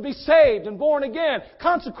supposed to be saved and born again,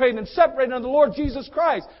 consecrated and separated unto the Lord Jesus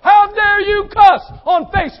Christ. How dare you cuss on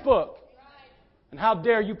Facebook? And how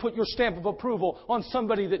dare you put your stamp of approval on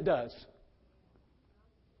somebody that does?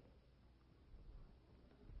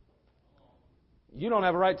 You don't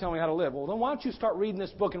have a right to tell me how to live. Well, then why don't you start reading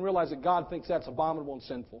this book and realize that God thinks that's abominable and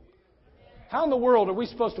sinful? How in the world are we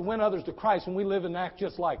supposed to win others to Christ when we live and act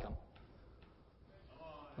just like them?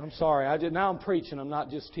 I'm sorry. Now I'm preaching. I'm not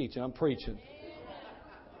just teaching. I'm preaching.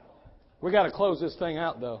 We got to close this thing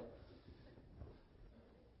out, though.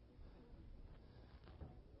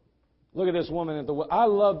 Look at this woman. I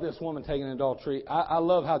love this woman taking adultery. I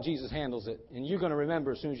love how Jesus handles it. And you're going to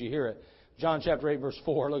remember as soon as you hear it. John chapter 8, verse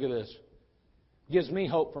 4. Look at this. Gives me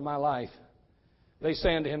hope for my life. They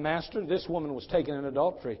say unto him, Master, this woman was taken in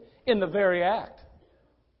adultery in the very act.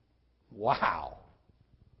 Wow.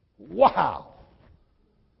 Wow.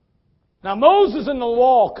 Now, Moses in the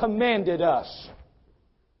law commanded us.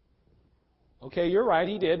 Okay, you're right,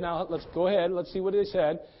 he did. Now, let's go ahead. Let's see what he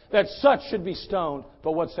said. That such should be stoned.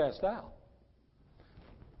 But what sayest thou?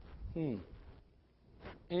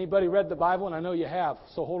 Anybody read the Bible? And I know you have.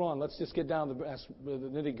 So hold on. Let's just get down to the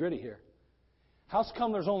nitty-gritty here. How's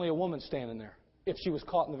come there's only a woman standing there if she was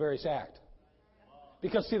caught in the very act?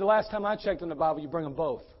 Because, see, the last time I checked in the Bible, you bring them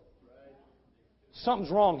both.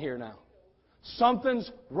 Something's wrong here now.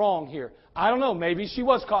 Something's wrong here. I don't know. Maybe she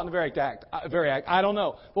was caught in the very act. I don't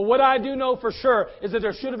know. But what I do know for sure is that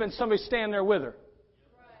there should have been somebody standing there with her.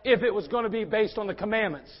 If it was going to be based on the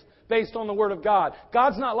commandments, based on the Word of God.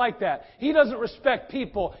 God's not like that. He doesn't respect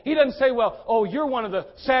people. He doesn't say, well, oh, you're one of the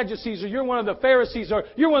Sadducees or you're one of the Pharisees or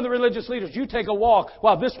you're one of the religious leaders. You take a walk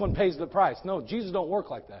while this one pays the price. No, Jesus don't work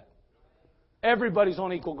like that. Everybody's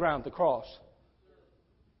on equal ground at the cross.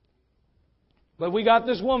 But we got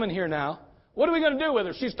this woman here now. What are we going to do with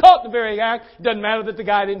her? She's caught in the very act. It doesn't matter that the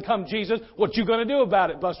guy didn't come Jesus. What you going to do about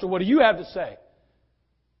it, Buster? What do you have to say?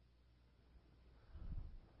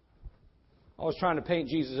 I was trying to paint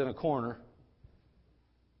Jesus in a corner.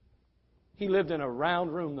 He lived in a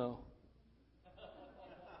round room, though.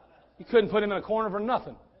 You couldn't put him in a corner for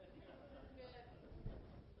nothing.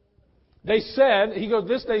 They said,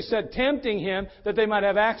 they said, tempting him that they might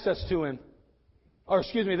have access to him. Or,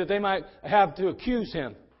 that they might have to accuse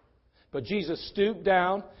him. But Jesus stooped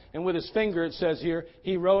down, and with his finger, it says here,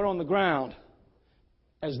 he wrote on the ground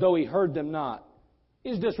as though he heard them not.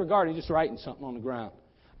 He's disregarding, just writing something on the ground.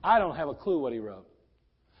 I don't have a clue what he wrote.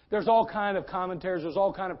 There's all kind of commentaries, there's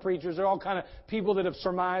all kind of preachers, there's all kind of people that have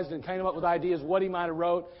surmised and came up with ideas what he might have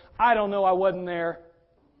wrote. I don't know, I wasn't there.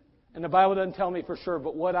 And the Bible doesn't tell me for sure,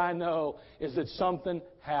 but what I know is that something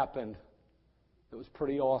happened that was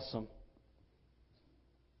pretty awesome.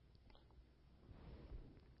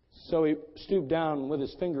 So he stooped down, and with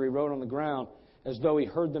his finger he wrote on the ground as though he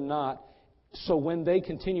heard them not. So when they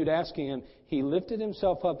continued asking him, he lifted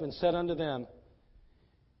himself up and said unto them,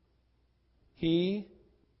 He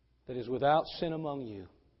that is without sin among you,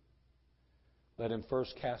 let him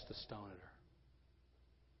first cast a stone at her.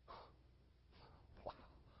 Wow.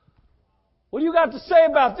 What do you got to say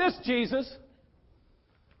about this, Jesus?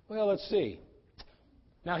 Well, let's see.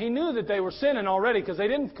 Now, he knew that they were sinning already because they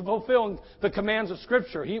didn't fulfill the commands of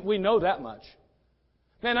Scripture. We know that much.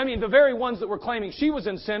 Man, the very ones that were claiming she was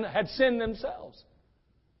in sin had sinned themselves.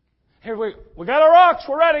 Here we got our rocks.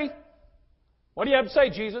 We're ready. What do you have to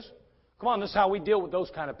say, Jesus? Come on, this is how we deal with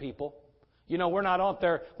those kind of people. We're not out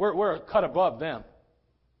there. We're a cut above them.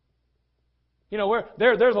 They're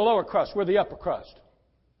the lower crust. We're the upper crust.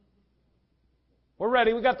 We're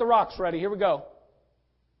ready. We got the rocks ready. Here we go.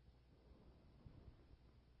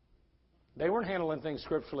 They weren't handling things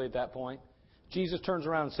scripturally at that point. Jesus turns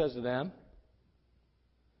around and says to them,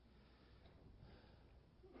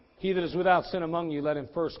 He that is without sin among you, let him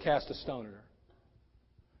first cast a stone at her.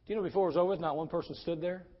 Do you know before it was over with, not one person stood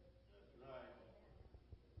there?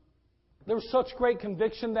 There was such great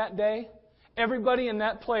conviction that day. Everybody in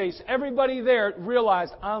that place, everybody there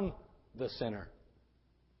realized, I'm the sinner.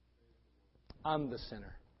 I'm the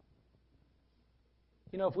sinner.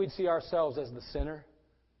 If we'd see ourselves as the sinner,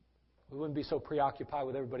 we wouldn't be so preoccupied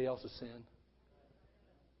with everybody else's sin.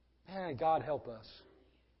 And God help us.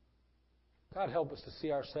 God help us to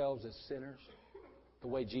see ourselves as sinners the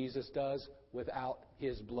way Jesus does without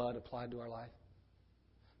His blood applied to our life.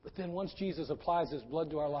 But then once Jesus applies His blood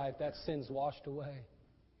to our life, that sin's washed away.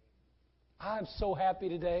 I'm so happy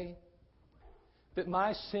today that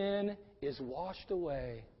my sin is washed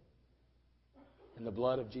away in the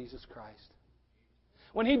blood of Jesus Christ.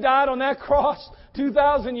 When He died on that cross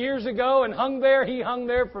 2,000 years ago and hung there, He hung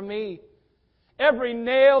there for me. Every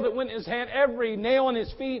nail that went in His hand, every nail in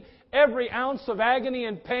His feet, every ounce of agony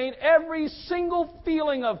and pain, every single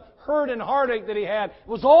feeling of hurt and heartache that He had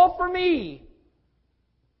was all for me.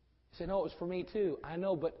 You say, no, it was for me too. I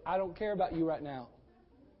know, but I don't care about you right now.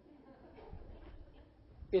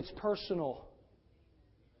 It's personal.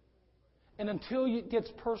 And until it gets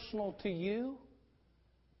personal to you,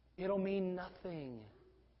 it'll mean nothing.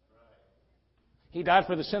 He died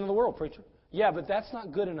for the sin of the world, preacher. Yeah, but that's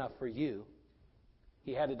not good enough for you.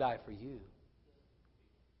 He had to die for you.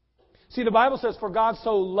 See, the Bible says, for God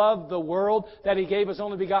so loved the world that He gave His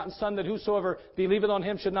only begotten Son, that whosoever believeth on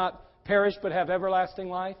Him should not perish but have everlasting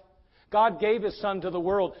life. God gave His Son to the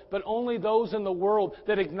world, but only those in the world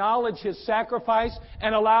that acknowledge His sacrifice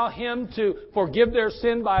and allow Him to forgive their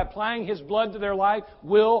sin by applying His blood to their life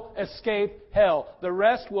will escape hell. The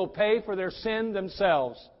rest will pay for their sin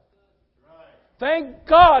themselves. Thank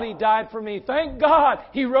God He died for me. Thank God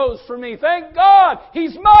He rose for me. Thank God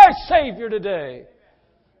He's my Savior today.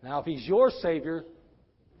 Now, if He's your Savior,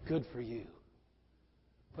 good for you.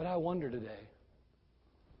 But I wonder today,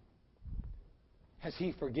 has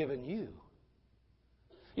He forgiven you?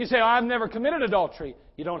 You say, I've never committed adultery.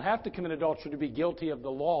 You don't have to commit adultery to be guilty of the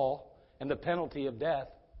law and the penalty of death.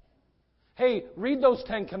 Hey, read those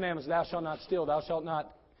 10 commandments. Thou shalt not steal. Thou shalt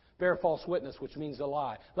not bear false witness, which means to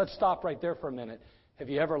lie. Let's stop right there for a minute. Have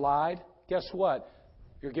you ever lied? Guess what?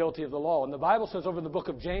 You're guilty of the law. And the Bible says over in the book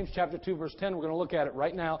of James, chapter 2, verse 10, we're going to look at it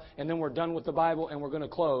right now, and then we're done with the Bible, and we're going to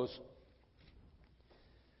close.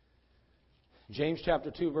 James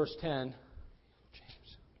chapter 2, verse 10.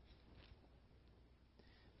 James.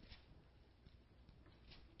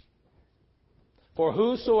 For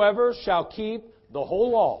whosoever shall keep the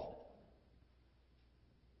whole law,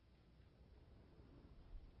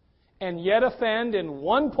 and yet offend in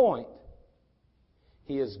one point,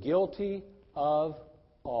 he is guilty of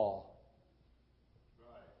all.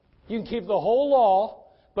 You can keep the whole law,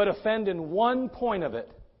 but offend in one point of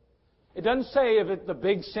it. It doesn't say if it's the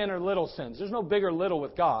big sin or little sins. There's no big or little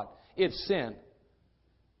with God. It's sin.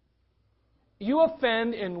 You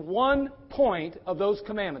offend in one point of those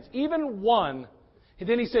commandments, even one, and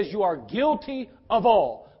then He says you are guilty of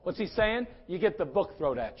all. What's He saying? You get the book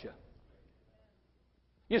thrown at you.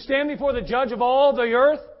 You stand before the judge of all the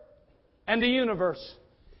earth and the universe.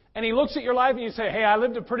 And He looks at your life and you say, hey, I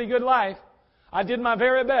lived a pretty good life. I did my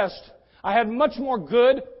very best. I had much more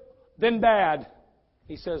good than bad.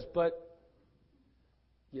 He says, but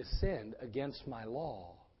you sinned against my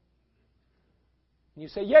law. And you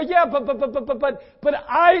say, yeah, but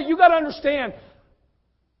you got to understand.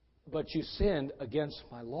 But you sinned against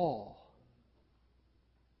my law.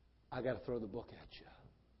 I got to throw the book at you.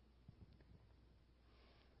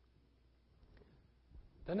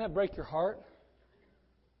 Doesn't that break your heart?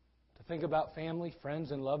 To think about family,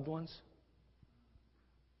 friends, and loved ones?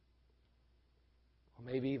 Or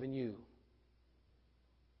maybe even you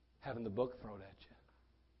having the book thrown at you.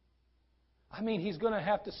 I mean, He's going to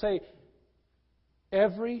have to say,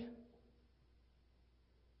 of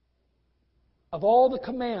all the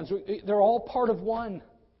commands, they're all part of one.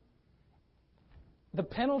 The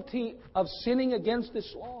penalty of sinning against this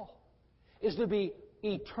law is to be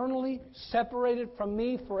eternally separated from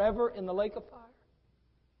me forever in the lake of fire.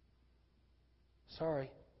 Sorry.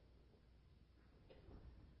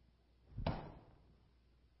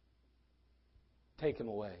 Take him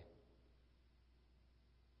away.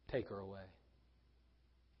 Take her away.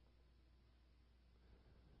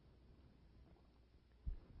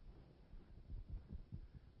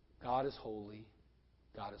 God is holy.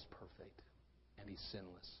 God is perfect. And He's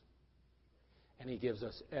sinless. And He gives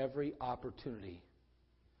us every opportunity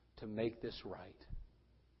to make this right.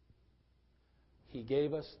 He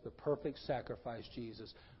gave us the perfect sacrifice,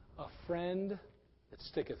 Jesus. A friend that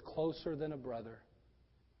sticketh closer than a brother.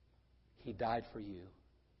 He died for you.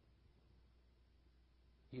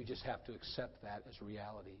 You just have to accept that as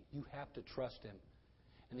reality. You have to trust Him.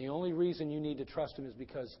 And the only reason you need to trust Him is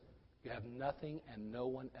because you have nothing and no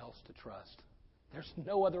one else to trust. There's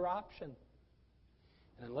no other option.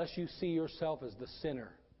 And unless you see yourself as the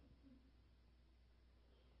sinner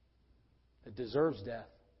that deserves death,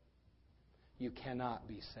 you cannot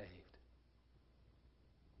be saved.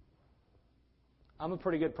 I'm a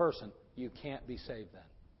pretty good person. You can't be saved then.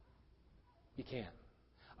 You can't.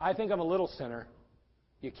 I think I'm a little sinner.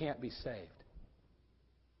 You can't be saved.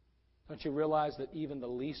 Don't you realize that even the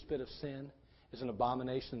least bit of sin is an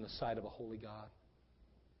abomination in the sight of a holy God?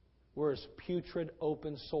 We're as putrid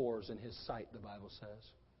open sores in His sight, the Bible says.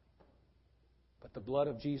 But the blood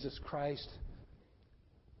of Jesus Christ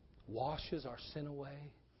washes our sin away,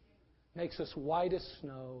 makes us white as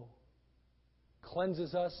snow,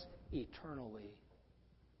 cleanses us eternally.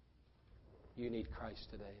 You need Christ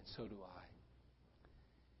today, and so do I.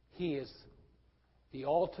 He is the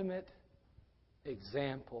ultimate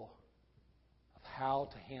example of how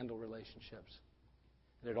to handle relationships.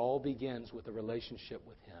 And it all begins with a relationship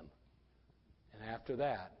with Him. And after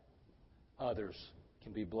that, others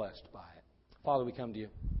can be blessed by it. Father, we come to You.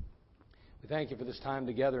 We thank You for this time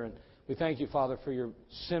together, and we thank You, Father, for Your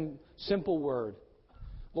simple word.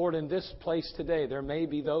 Lord, in this place today, there may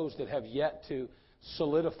be those that have yet to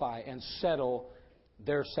solidify and settle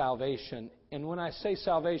their salvation. And when I say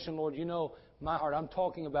salvation, Lord, You know my heart. I'm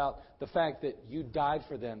talking about the fact that You died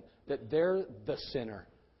for them, that they're the sinner.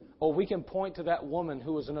 Oh, we can point to that woman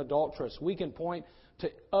who was an adulteress. We can point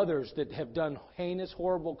to others that have done heinous,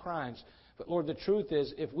 horrible crimes. But Lord, the truth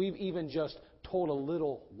is, if we've even just told a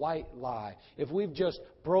little white lie, if we've just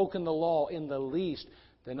broken the law in the least,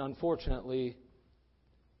 then unfortunately,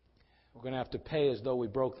 we're going to have to pay as though we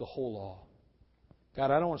broke the whole law. God,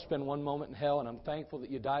 I don't want to spend one moment in hell, and I'm thankful that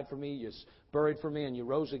You died for me, You buried for me, and You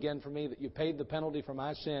rose again for me, that You paid the penalty for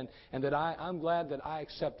my sin, and that I'm glad that I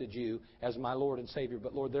accepted You as my Lord and Savior.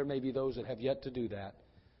 But Lord, there may be those that have yet to do that.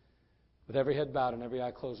 With every head bowed and every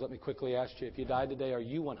eye closed, let me quickly ask you, if you died today, are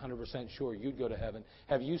you 100% sure you'd go to heaven?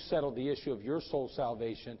 Have you settled the issue of your soul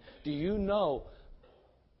salvation? Do you know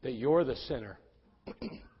that you're the sinner?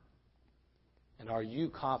 And are you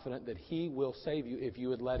confident that He will save you if you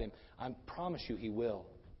would let Him? I promise you He will.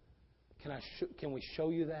 Can we show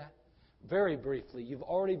you that? Very briefly,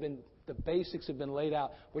 the basics have been laid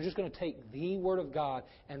out. We're just going to take the Word of God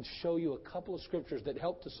and show you a couple of scriptures that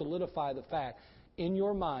help to solidify the fact in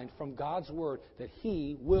your mind from God's Word that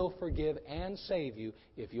He will forgive and save you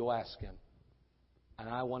if you'll ask Him. And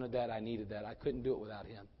I wanted that. I needed that. I couldn't do it without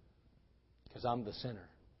Him because I'm the sinner.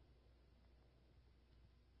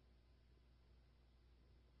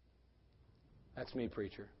 That's me,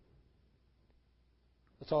 preacher.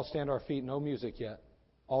 Let's all stand to our feet. No music yet.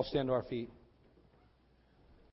 All stand to our feet.